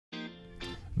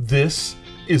This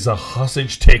is a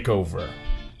hostage takeover.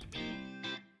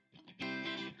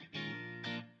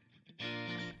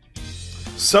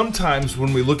 Sometimes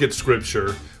when we look at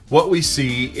scripture, what we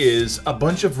see is a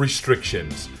bunch of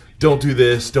restrictions. Don't do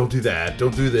this, don't do that,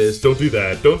 don't do this, don't do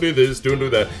that, don't do this, don't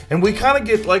do that. And we kind of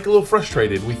get like a little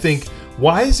frustrated. We think,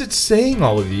 why is it saying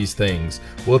all of these things?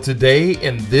 Well, today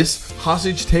in this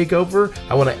hostage takeover,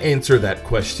 I want to answer that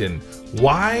question.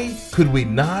 Why could we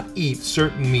not eat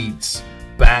certain meats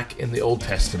back in the Old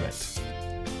Testament?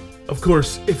 Of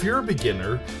course, if you're a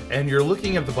beginner and you're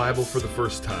looking at the Bible for the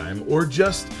first time, or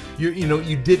just you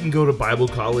didn't go to Bible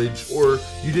college, or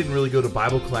you didn't really go to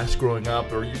Bible class growing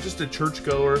up, or you're just a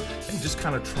churchgoer and just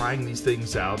kind of trying these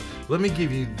things out, let me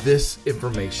give you this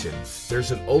information.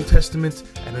 There's an Old Testament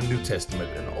and a New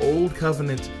Testament, an Old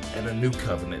Covenant and a New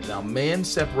Covenant. Now, man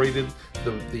separated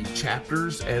the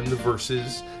chapters and the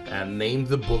verses and named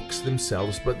the books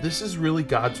themselves, but this is really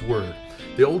God's Word.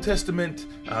 The Old Testament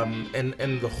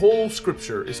and the whole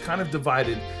Scripture is kind of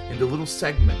divided into little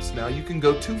segments. Now, you can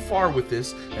go too far with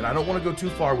this, and I don't want to go too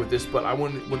far with this, but I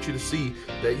want you to see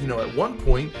that, at one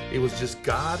point, it was just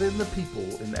God and the people,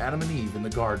 and Adam and Eve in the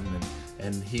garden,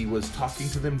 and he was talking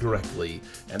to them directly.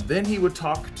 And then he would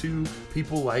talk to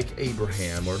people like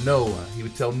Abraham or Noah. He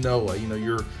would tell Noah,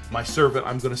 you're my servant,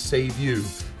 I'm going to save you.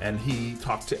 And he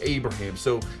talked to Abraham.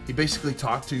 So he basically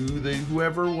talked to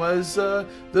whoever was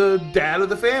the dad of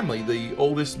the family, the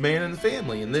oldest man in the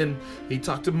family. And then he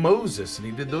talked to Moses, and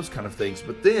he did those kind of things.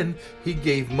 But then he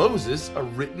gave Moses a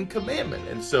written commandment.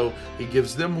 And so he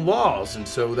gives them laws. And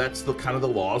so that's the kind of the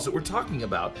laws that we're talking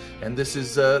about. And this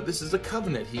is a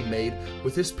covenant he made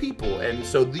with his people. And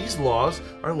so these laws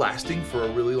are lasting for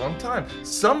a really long time.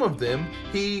 Some of them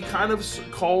he kind of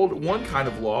called one kind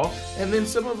of law, and then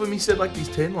some of them he said, like these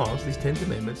 10 laws, these 10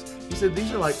 commandments, he said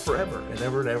these are like forever and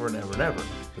ever and ever and ever and ever.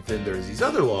 But then there's these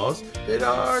other laws that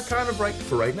are kind of right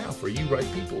for right now, for you right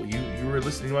people. You were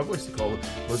listening to my voice. They call it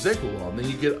Mosaical law. And then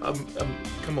you get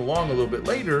come along a little bit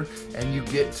later, and you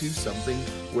get to something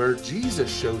where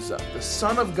Jesus shows up, the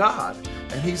Son of God,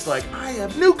 and he's like, I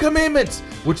have new commandments,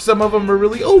 which some of them are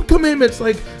really old commandments,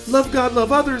 like love God,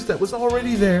 love others. That was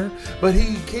already there, but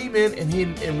he came in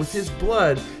and with his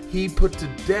blood, he put to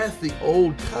death the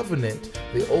old covenant,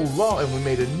 the old law, and we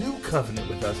made a new covenant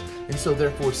with us. And so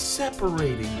therefore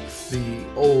separating the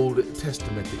Old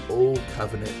Testament, the Old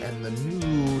Covenant, and the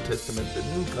New Testament, the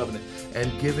New Covenant,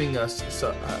 and giving us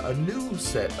a new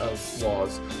set of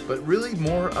laws, but really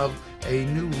more of a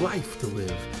new life to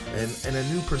live and a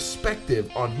new perspective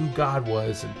on who God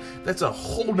was. And that's a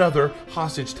whole nother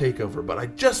hostage takeover, but I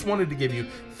just wanted to give you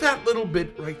that little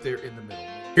bit right there in the middle.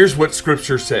 Here's what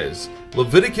Scripture says.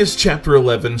 Leviticus chapter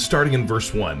 11, starting in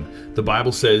verse 1. The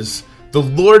Bible says, The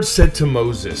Lord said to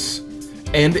Moses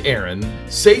and Aaron,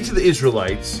 Say to the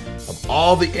Israelites, of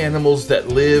all the animals that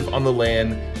live on the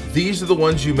land, these are the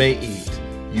ones you may eat.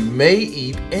 You may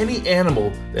eat any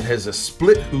animal that has a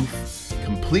split hoof,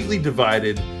 completely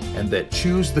divided, and that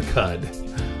chews the cud.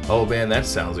 Oh man, that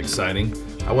sounds exciting.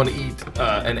 I want to eat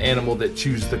an animal that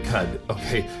chews the cud.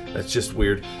 Okay, that's just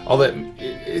weird. All that,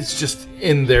 it's just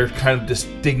in there kind of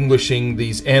distinguishing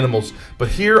these animals. But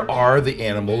here are the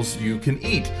animals you can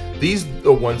eat. These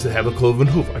are ones that have a cloven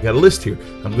hoof. I got a list here.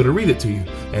 I'm going to read it to you.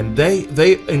 And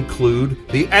they include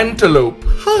the antelope,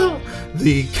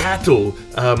 the cattle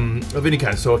of any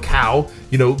kind. So a cow,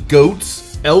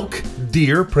 goats, elk,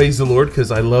 deer, praise the Lord, because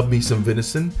I love me some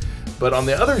venison. But on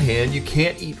the other hand, you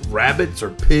can't eat rabbits or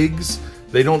pigs.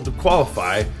 They don't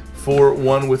qualify for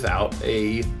one without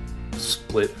a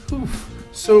split hoof.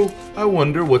 So I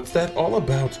wonder what's that all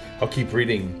about. I'll keep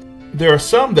reading. There are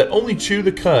some that only chew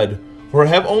the cud or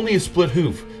have only a split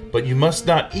hoof, but you must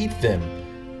not eat them.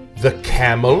 The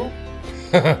camel.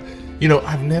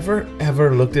 I've never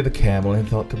ever looked at a camel and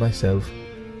thought to myself,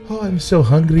 oh, I'm so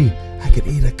hungry, I could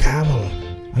eat a camel.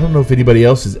 I don't know if anybody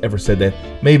else has ever said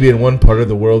that. Maybe in one part of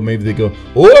the world, maybe they go,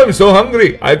 oh, I'm so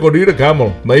hungry, I could eat a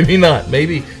camel. Maybe not.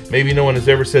 Maybe no one has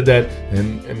ever said that,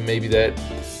 and maybe that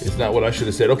is not what I should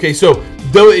have said. Okay, so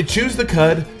though it chews the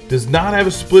cud, does not have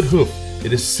a split hoof,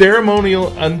 it is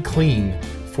ceremonial unclean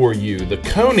for you. The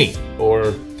coney,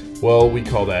 or, well, we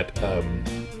call that,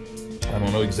 I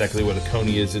don't know exactly what a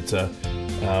coney is. It's a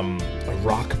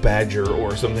rock badger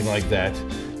or something like that.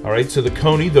 All right, so the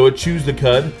coney, though it chews the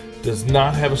cud, does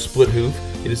not have a split hoof.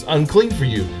 It is unclean for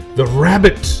you. The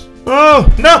rabbit.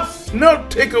 Oh, no,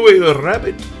 take away the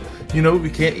rabbit. We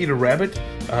can't eat a rabbit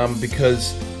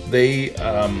because they,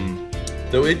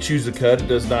 though it chews the cud, it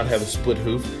does not have a split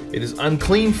hoof. It is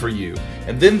unclean for you.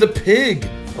 And then the pig.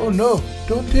 Oh, no,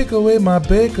 don't take away my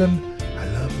bacon. I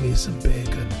love me some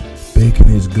bacon.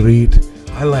 Bacon is great.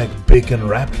 I like bacon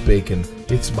wrapped bacon.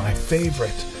 It's my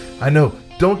favorite. I know.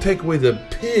 Don't take away the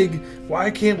pig.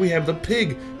 Why can't we have the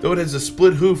pig? Though it has a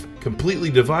split hoof completely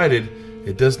divided,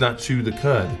 it does not chew the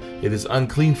cud. It is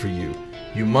unclean for you.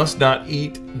 You must not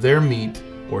eat their meat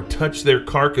or touch their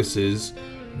carcasses.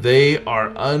 They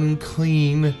are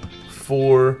unclean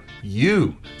for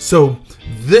you. So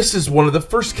this is one of the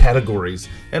first categories.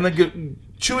 And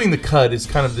chewing the cud is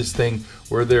kind of this thing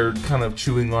where they're kind of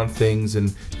chewing on things,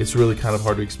 and it's really kind of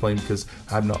hard to explain because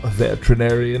I'm not a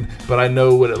veterinarian, but I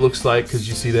know what it looks like because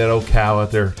you see that old cow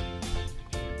out there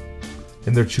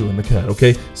and they're chewing the cud.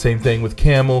 Okay, same thing with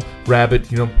camel, rabbit,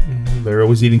 you know, they're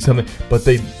always eating something, but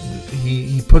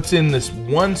he puts in this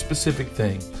one specific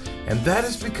thing, and that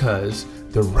is because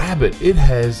the rabbit, it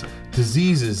has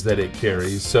diseases that it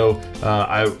carries. So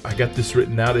I got this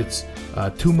written out. It's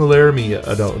tularemia.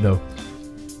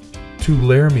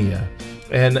 Tularemia,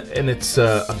 and it's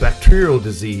a bacterial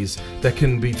disease that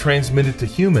can be transmitted to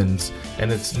humans,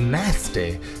 and it's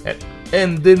nasty.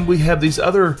 And then we have these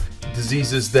other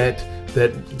diseases that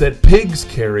pigs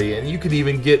carry, and you could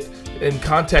even get in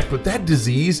contact with that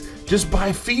disease just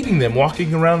by feeding them,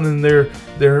 walking around in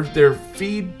their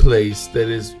feed place that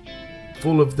is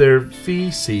full of their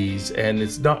feces, and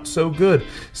it's not so good.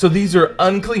 So these are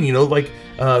unclean, you know, like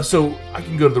so I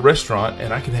can go to the restaurant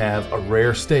and I can have a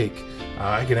rare steak.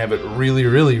 I can have it really,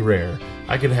 really rare.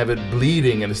 I can have it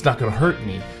bleeding and it's not going to hurt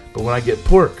me. But when I get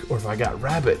pork, or if I got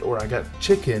rabbit, or I got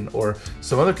chicken, or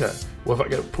some other kind, well, if I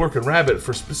got pork and rabbit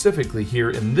for specifically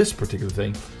here in this particular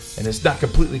thing, and it's not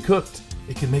completely cooked,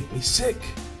 it can make me sick.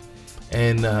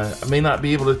 And I may not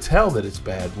be able to tell that it's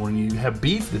bad. When you have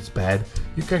beef that's bad,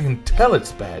 you can tell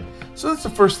it's bad. So that's the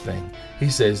first thing. He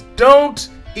says, don't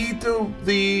eat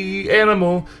the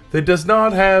animal that does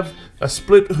not have a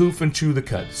split hoof and chew the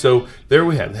cud. So there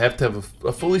we have it. They have to have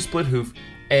a fully split hoof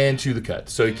and chew the cud.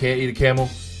 So you can't eat a camel,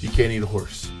 you can't eat a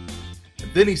horse.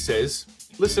 And then he says,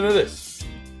 listen to this.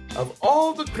 Of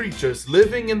all the creatures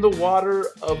living in the water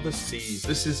of the seas.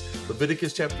 This is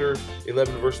Leviticus chapter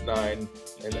 11, verse 9.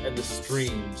 And the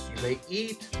streams. You may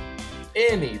eat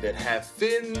any that have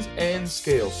fins and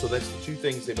scales. So that's the two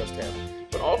things they must have.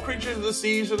 But all creatures of the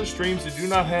seas or the streams that do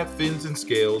not have fins and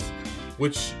scales,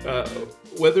 which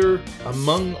whether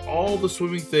among all the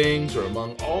swimming things or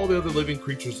among all the other living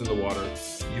creatures in the water,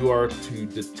 you are to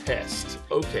detest.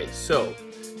 Okay, so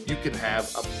you can have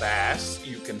a bass,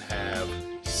 you can have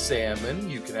salmon,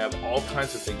 you can have all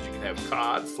kinds of things. You can have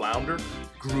cod, flounder,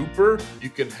 grouper, you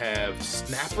can have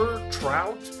snapper,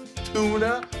 trout,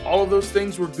 tuna. All of those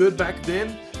things were good back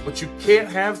then, but you can't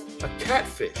have a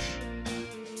catfish.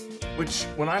 Which,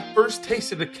 when I first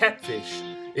tasted a catfish,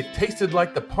 it tasted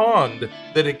like the pond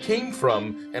that it came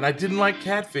from, and I didn't like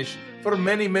catfish for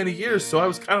many, many years, so I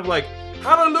was kind of like,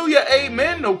 hallelujah,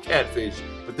 amen, no catfish.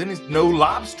 But then it's no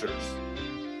lobsters.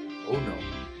 Oh no.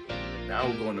 Now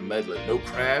we're going to meddling. No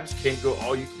crabs. Can't go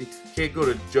all you can. Can't go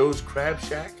to Joe's Crab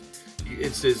Shack.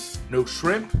 It says no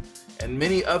shrimp, and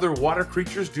many other water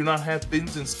creatures do not have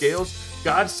fins and scales.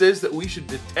 God says that we should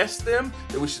detest them,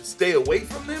 that we should stay away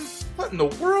from them. What in the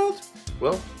world?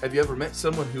 Well, have you ever met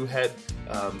someone who had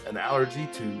an allergy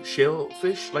to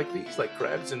shellfish like these, like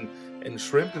crabs and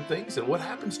shrimp and things? And what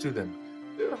happens to them?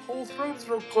 Their whole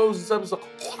throat closes up. It's like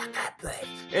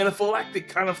anaphylactic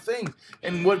kind of thing.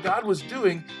 And what God was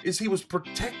doing is he was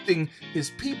protecting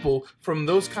his people from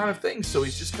those kind of things. So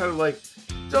he's just kind of like,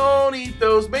 don't eat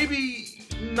those. Maybe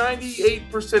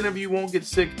 98% of you won't get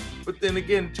sick, but then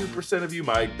again, 2% of you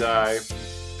might die.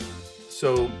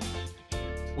 So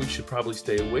we should probably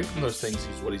stay away from those things,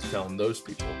 is what he's telling those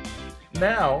people.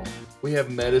 Now we have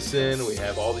medicine, we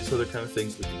have all these other kind of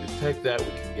things. We can detect that,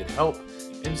 we can get help.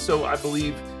 And so I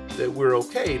believe that we're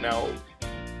okay. Now,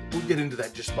 we'll get into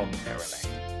that just momentarily.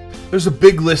 There's a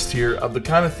big list here of the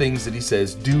kind of things that he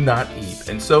says do not eat.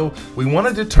 And so we want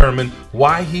to determine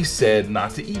why he said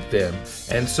not to eat them.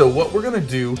 And so what we're going to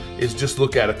do is just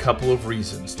look at a couple of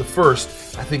reasons. The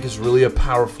first, I think, is really a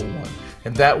powerful one.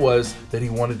 And that was that he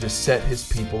wanted to set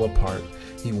his people apart.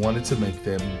 He wanted to make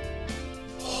them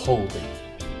holy.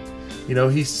 You know,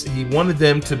 he wanted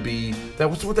them to be,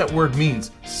 that's what that word means,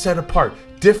 set apart,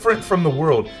 different from the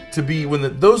world, to be,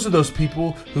 those are those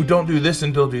people who don't do this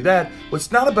and don't do that. Well,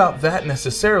 it's not about that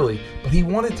necessarily, but he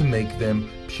wanted to make them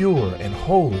pure and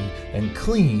holy and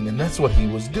clean, and that's what he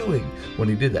was doing when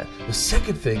he did that. The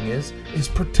second thing is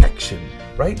protection,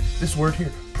 right? This word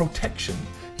here, protection.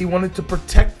 He wanted to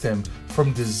protect them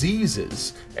from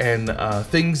diseases and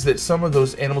things that some of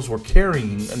those animals were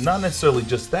carrying, and not necessarily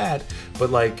just that, but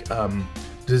like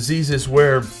diseases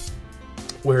where,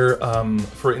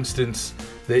 for instance,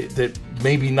 that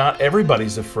maybe not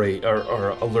everybody's afraid or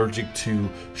allergic to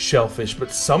shellfish,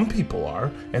 but some people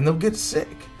are, and they'll get sick.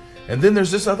 And then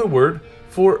there's this other word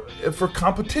for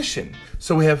competition.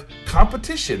 So we have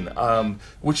competition,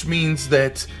 which means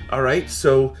that, all right,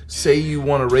 so say you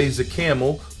want to raise a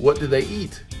camel, what do they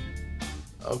eat?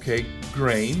 Okay,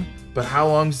 grain. But how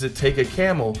long does it take a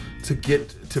camel to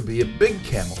get to be a big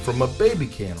camel from a baby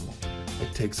camel?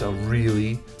 It takes a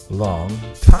really long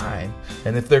time.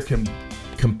 And if they're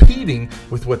competing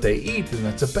with what they eat, then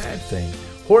that's a bad thing.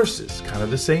 Horses, kind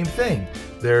of the same thing.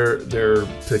 They're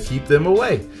to keep them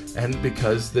away, and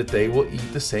because that they will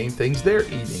eat the same things they're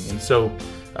eating. And so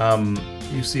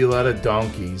you see a lot of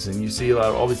donkeys, and you see a lot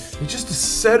of all these. You're just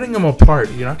setting them apart.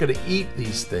 You're not going to eat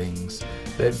these things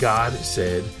that God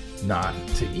said not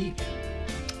to eat.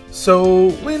 So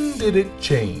when did it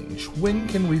change? When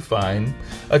can we find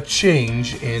a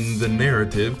change in the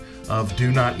narrative of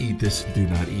do not eat this, do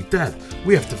not eat that?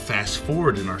 We have to fast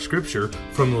forward in our scripture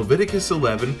from Leviticus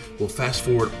 11. We'll fast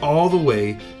forward all the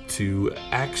way to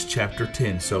Acts chapter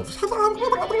 10. So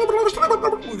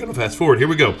we're going to fast forward. Here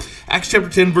we go. Acts chapter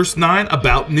 10, verse 9.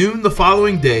 About noon the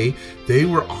following day, they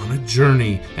were on a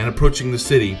journey and approaching the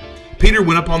city. Peter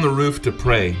went up on the roof to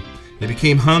pray. He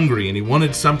became hungry and he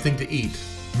wanted something to eat.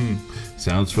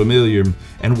 Sounds familiar.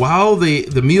 And while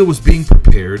the meal was being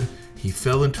prepared, he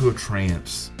fell into a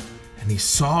trance. And he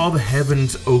saw the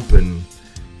heavens open,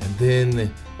 and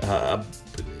then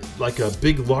like a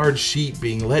big large sheet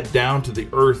being let down to the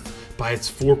earth by its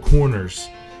four corners.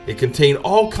 It contained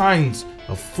all kinds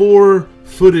of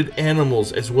four-footed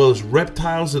animals, as well as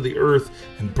reptiles of the earth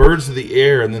and birds of the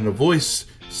air. And then a voice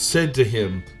said to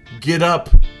him, "Get up,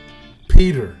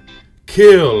 Peter,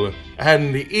 kill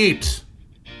and eat."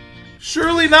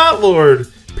 "Surely not, Lord,"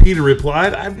 Peter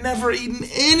replied. "I've never eaten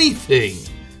anything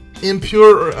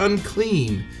impure or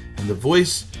unclean." And the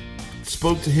voice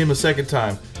spoke to him a second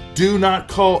time. "Do not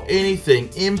call anything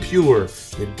impure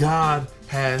that God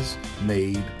has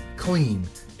made clean."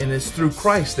 And it's through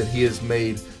Christ that he has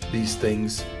made these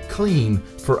things clean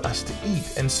for us to eat.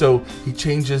 And so he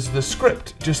changes the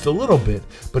script just a little bit.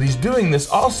 But he's doing this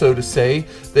also to say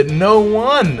that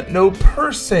no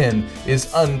person is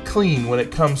unclean when it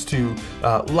comes to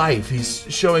life. He's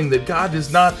showing that God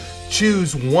does not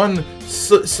choose one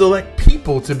select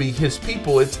people to be his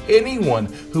people. It's anyone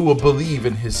who will believe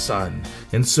in his son.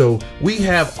 And so we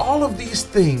have all of these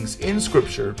things in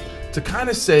scripture to kind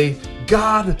of say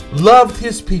God loved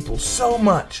his people so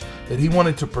much that he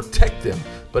wanted to protect them.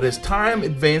 But as time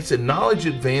advanced and knowledge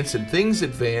advanced and things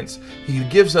advance, he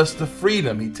gives us the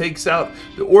freedom. He takes out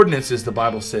the ordinances, the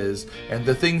Bible says, and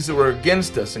the things that were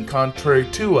against us and contrary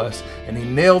to us, and he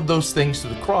nailed those things to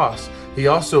the cross. He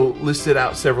also listed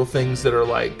out several things that are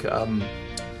like,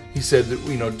 he said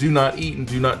that, do not eat and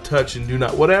do not touch and do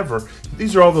not whatever.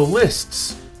 These are all the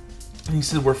lists. And he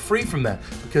said we're free from that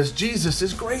because Jesus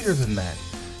is greater than that.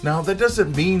 Now, that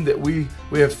doesn't mean that we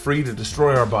have free to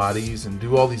destroy our bodies and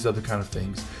do all these other kind of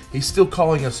things. He's still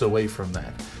calling us away from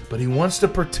that. But he wants to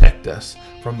protect us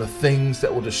from the things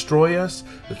that will destroy us,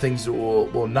 the things that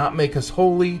will not make us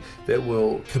holy, that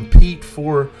will compete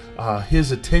for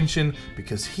his attention,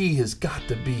 because he has got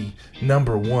to be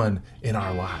number one in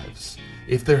our lives.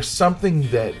 If there's something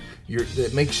that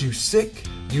makes you sick,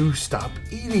 you stop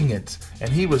eating it. And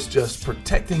he was just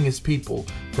protecting his people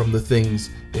from the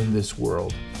things in this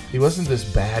world. He wasn't this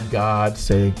bad God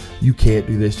saying, you can't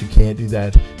do this, you can't do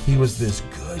that. He was this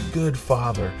good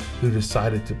father who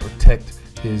decided to protect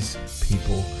his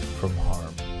people from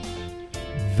harm.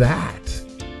 That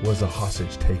was a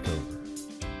hostage takeover.